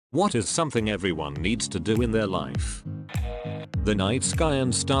What is something everyone needs to do in their life? The night sky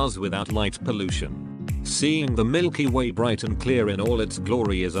and stars without light pollution. Seeing the Milky Way bright and clear in all its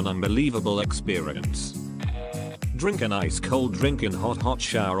glory is an unbelievable experience. Drink an ice cold drink in hot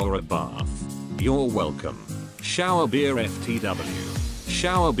shower or a bath. You're welcome. Shower beer FTW.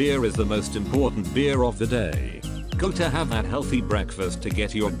 Shower beer is the most important beer of the day. Go to have that healthy breakfast to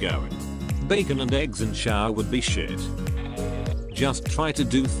get you going. Bacon and eggs in shower would be shit. Just try to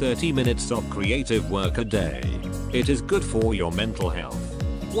do 30 minutes of creative work a day. It is good for your mental health.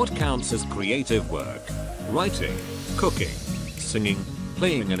 What counts as creative work? Writing, cooking, singing,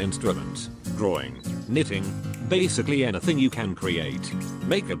 playing an instrument, drawing, knitting, basically anything you can create.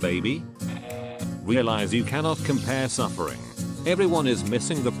 Make a baby? Realize you cannot compare suffering. Everyone is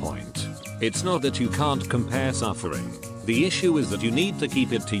missing the point. It's not that you can't compare suffering. The issue is that you need to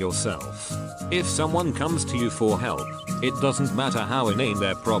keep it to yourself. If someone comes to you for help, it doesn't matter how inane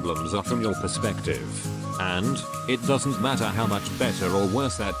their problems are from your perspective. And it doesn't matter how much better or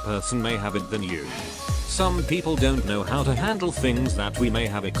worse that person may have it than you. Some people don't know how to handle things that we may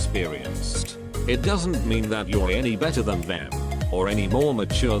have experienced. It doesn't mean that you're any better than them or any more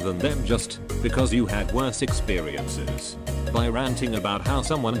mature than them just because you had worse experiences. By ranting about how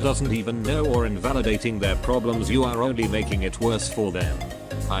someone doesn't even know or invalidating their problems, you are only making it worse for them.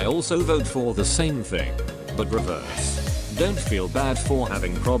 I also vote for the same thing, but reverse. Don't feel bad for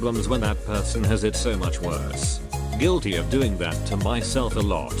having problems when that person has it so much worse. Guilty of doing that to myself a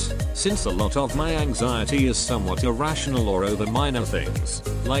lot, since a lot of my anxiety is somewhat irrational or over minor things,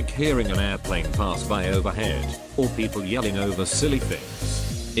 like hearing an airplane pass by overhead, or people yelling over silly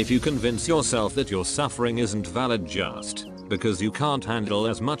things. If you convince yourself that your suffering isn't valid just because you can't handle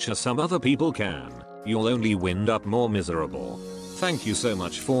as much as some other people can, you'll only wind up more miserable. Thank you so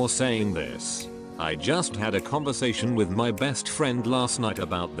much for saying this. I just had a conversation with my best friend last night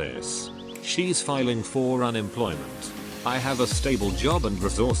about this. She's filing for unemployment. I have a stable job and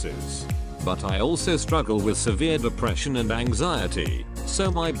resources, but I also struggle with severe depression and anxiety, so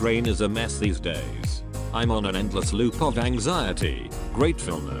my brain is a mess these days. I'm on an endless loop of anxiety,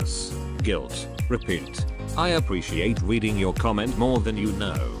 gratefulness, guilt, repeat. I appreciate reading your comment more than you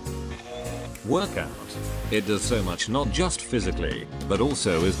know. Workout. It does so much not just physically, but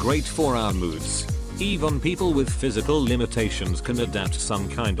also is great for our moods. Even people with physical limitations can adapt some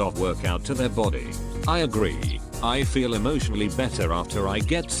kind of workout to their body. I agree. I feel emotionally better after I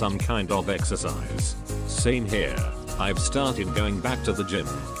get some kind of exercise. Same here. I've started going back to the gym,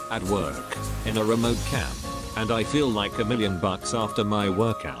 at work, in a remote camp, and I feel like $1,000,000 after my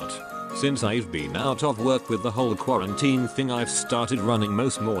workout. Since I've been out of work with the whole quarantine thing, I've started running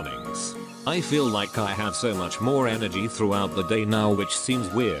most mornings. I feel like I have so much more energy throughout the day now, which seems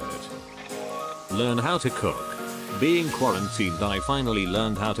weird. Learn how to cook. Being quarantined, I finally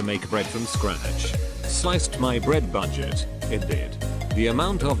learned how to make bread from scratch. Sliced my bread budget. It did. The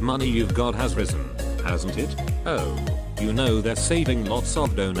amount of money you've got has risen, hasn't it? Oh, you know they're saving lots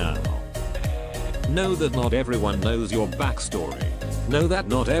of dough now. Know that not everyone knows your backstory. Know that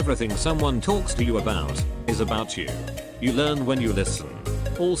not everything someone talks to you about is about you. You learn when you listen.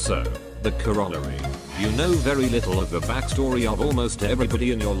 Also, the corollary. You know very little of the backstory of almost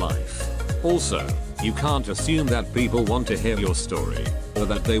everybody in your life. Also, you can't assume that people want to hear your story, or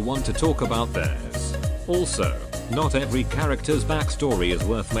that they want to talk about theirs. Also, not every character's backstory is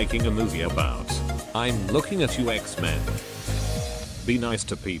worth making a movie about. I'm looking at you, X-Men. Be nice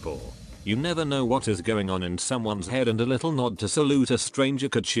to people. You never know what is going on in someone's head, and a little nod to salute a stranger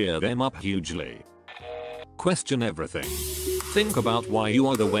could cheer them up hugely. Question everything. Think about why you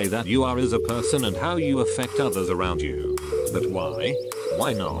are the way that you are as a person and how you affect others around you. But why?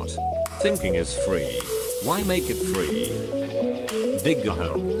 Why not? Thinking is free. Why make it free? Dig a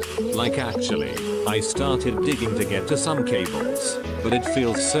hole. Like actually, I started digging to get to some cables, but it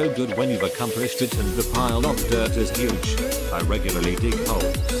feels so good when you've accomplished it and the pile of dirt is huge. I regularly dig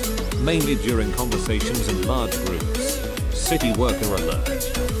holes, mainly during conversations in large groups. City worker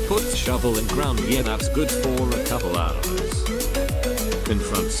alert. Put shovel in ground, yeah, that's good for a couple hours.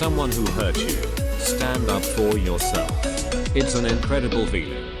 Confront someone who hurt you. Stand up for yourself. It's an incredible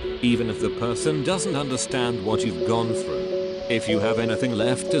feeling, even if the person doesn't understand what you've gone through. If you have anything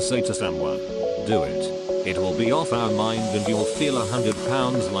left to say to someone, do it. It will be off our mind and you'll feel 100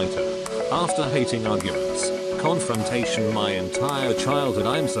 pounds lighter. After hating arguments, confrontation my entire childhood,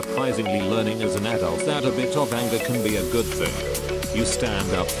 I'm surprisingly learning as an adult that a bit of anger can be a good thing. You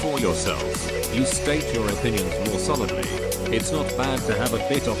stand up for yourself. You state your opinions more solidly. It's not bad to have a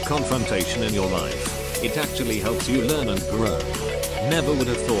bit of confrontation in your life. It actually helps you learn and grow. Never would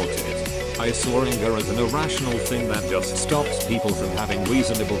have thought it. I saw anger as an irrational thing that just stops people from having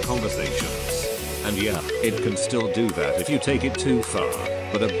reasonable conversations. And yeah, it can still do that if you take it too far,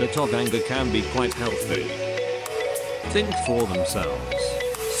 but a bit of anger can be quite healthy. Think for themselves.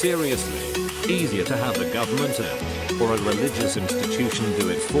 Seriously, easier to have the government or a religious institution do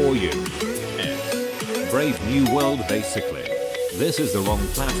it for you. Brave new world basically. This is the wrong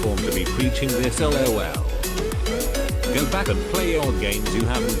platform to be preaching this, lol. Go back and play old games you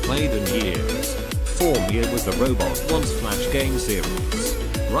haven't played in years. Form Year was the Robot Wants Flash game series.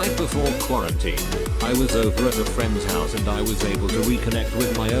 Right before quarantine, I was over at a friend's house and I was able to reconnect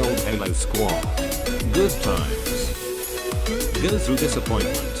with my old Halo squad. Good times. Go through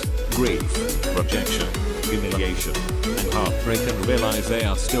disappointment, grief, rejection, humiliation, and heartbreak and realize they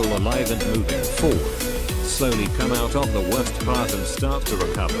are still alive and moving forward. Slowly come out of the worst part and start to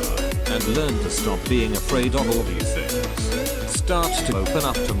recover, and learn to stop being afraid of all these things. Start to open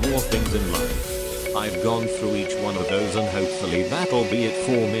up to more things in life. I've gone through each one of those and hopefully that'll be it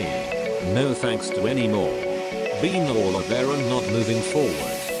for me. No thanks to any more. Being all of there and not moving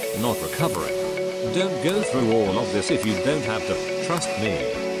forward, not recovering. Don't go through all of this if you don't have to, trust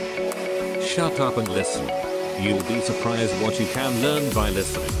me. Shut up and listen. You'll be surprised what you can learn by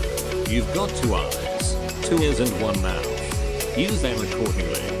listening. You've got 2 eyes, 2 ears and 1 mouth. Use them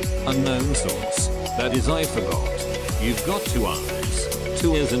accordingly. Unknown source. That is I forgot. You've got 2 eyes,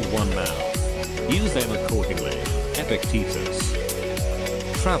 2 ears and 1 mouth. Use them accordingly. Epictetus.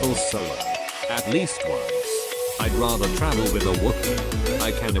 Travel solo. At least once. I'd rather travel with a Wookiee.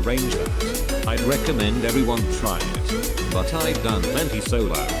 I can arrange that. I'd recommend everyone try it. But I've done plenty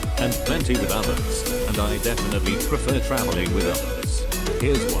solo, and plenty with others, and I definitely prefer traveling with others.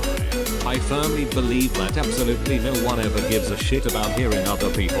 Here's why. I firmly believe that absolutely no one ever gives a shit about hearing other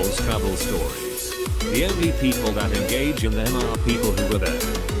people's travel stories. The only people that engage in them are people who were there.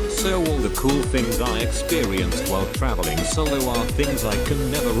 So all the cool things I experienced while traveling solo are things I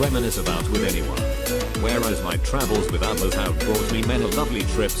can never reminisce about with anyone. Whereas my travels with others have brought me many lovely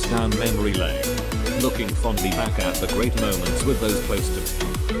trips down memory lane. Looking fondly back at the great moments with those close to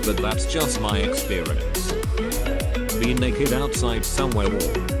me. But that's just my experience. Be naked outside somewhere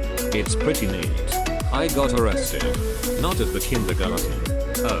warm. It's pretty neat. I got arrested. Not at the kindergarten.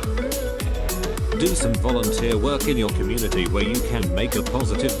 Oh. Do some volunteer work in your community where you can make a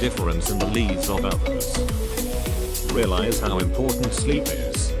positive difference in the lives of others. Realize how important sleep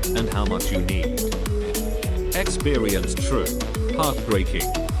is and how much you need. Experience true, heartbreaking,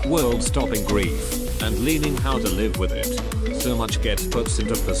 world-stopping grief, and learning how to live with it. So much gets put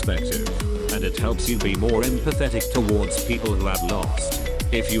into perspective, and it helps you be more empathetic towards people who have lost.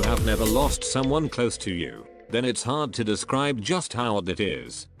 If you have never lost someone close to you, then it's hard to describe just how odd it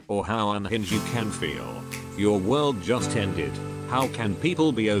is, or how unhinged you can feel. Your world just ended. How can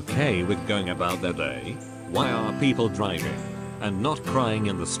people be okay with going about their day? Why are people driving and not crying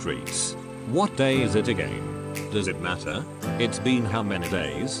in the streets? What day is it again? Does it matter? It's been how many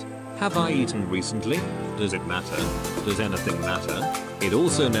days? Have I eaten recently? Does it matter? Does anything matter? It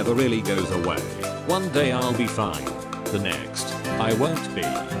also never really goes away. One day I'll be fine. The next, I won't be.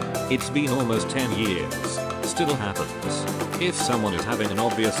 It's been almost 10 years. Still happens. If someone is having an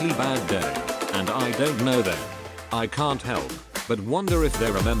obviously bad day, and I don't know them, I can't help but wonder if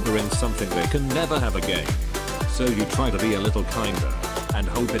they're remembering something they can never have again. So you try to be a little kinder, and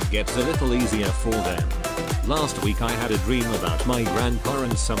hope it gets a little easier for them. Last week I had a dream about my grandpa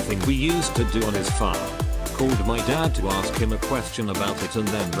and something we used to do on his farm. Called my dad to ask him a question about it and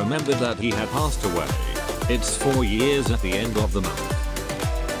then remembered that he had passed away. It's 4 years at the end of the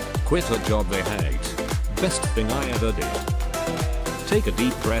month. Quit a job they hate. Best thing I ever did. Take a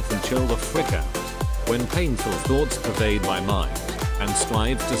deep breath and chill the frick out. When painful thoughts pervade my mind, and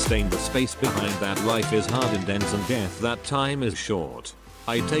strive to stain the space behind that life is hard and dense and death that time is short,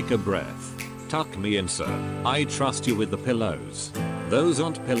 I take a breath. Tuck me in, sir. I trust you with the pillows. Those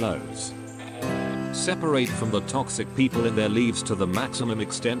aren't pillows. Separate from the toxic people in their lives to the maximum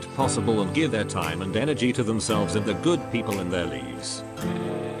extent possible and give their time and energy to themselves and the good people in their lives.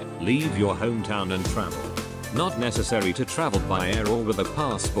 Leave your hometown and travel. Not necessary to travel by air or with a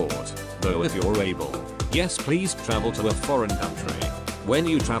passport, though if you're able. Yes, please travel to a foreign country. When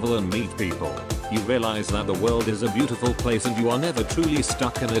you travel and meet people, you realize that the world is a beautiful place and you are never truly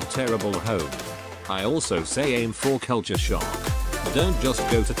stuck in a terrible home. I also say aim for culture shock. Don't just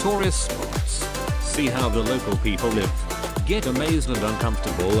go to tourist spots. See how the local people live. Get amazed and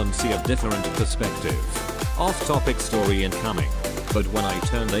uncomfortable and see a different perspective. Off-topic story incoming. But when I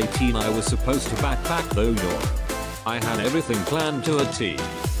turned 18 I was supposed to backpack though Europe. I had everything planned to a T.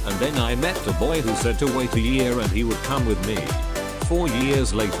 And then I met a boy who said to wait a year and he would come with me. 4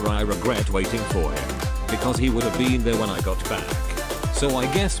 years later I regret waiting for him, because he would have been there when I got back. So I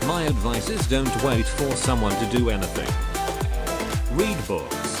guess my advice is don't wait for someone to do anything. Read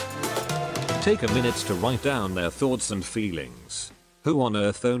books. Take a minute to write down their thoughts and feelings. Who on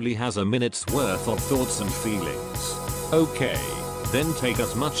earth only has a minute's worth of thoughts and feelings? Okay, then take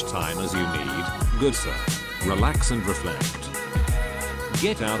as much time as you need, good sir. Relax and reflect.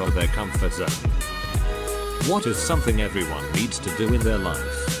 Get out of their comfort zone. What is something everyone needs to do in their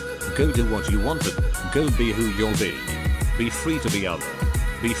life? Go do what you want to. Go be who you'll be. Be free to be other.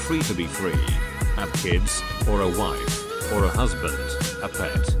 Be free to be free. Have kids, or a wife, or a husband, a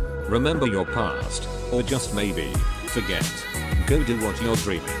pet. Remember your past, or just maybe, forget. Go do what you're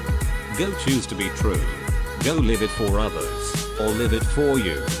dreaming. Go choose to be true. Go live it for others, or live it for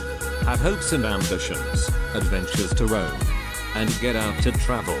you. Have hopes and ambitions, adventures to roam. And get out to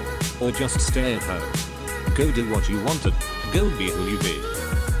travel, or just stay at home. Go do what you want to. Go be who you be.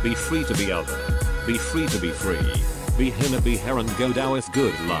 Be free to be other. Be free to be free. Be him or be her and go down with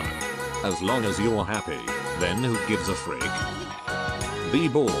good luck. As long as you're happy, then who gives a frick? Be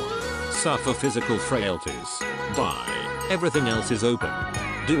born. Suffer physical frailties. Die. Everything else is open.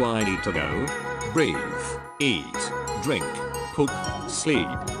 Do I need to go? Breathe. Eat. Drink. Cook. Sleep.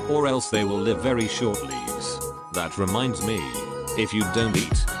 Or else they will live very short lives. That reminds me. If you don't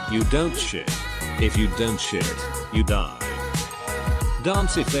eat, you don't shit. If you don't shit, you die.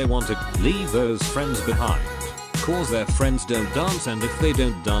 Dance if they want to. Leave those friends behind. Cause their friends don't dance, and if they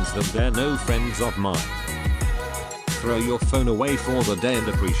don't dance then they're no friends of mine. Throw your phone away for the day and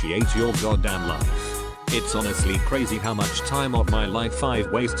appreciate your goddamn life. It's honestly crazy how much time of my life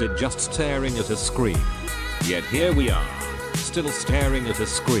I've wasted just staring at a screen. Yet here we are, still staring at a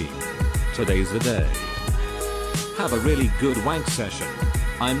screen. Today's the day. Have a really good wank session.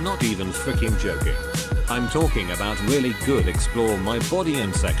 I'm not even freaking joking. I'm talking about really good explore my body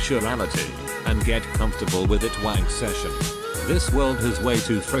and sexuality, and get comfortable with it wank session. This world has way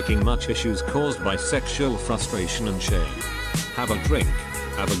too freaking much issues caused by sexual frustration and shame. Have a drink,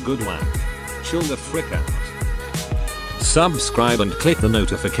 have a good wank. Chill the frick out. Subscribe and click the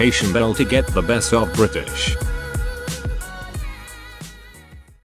notification bell to get the best of British.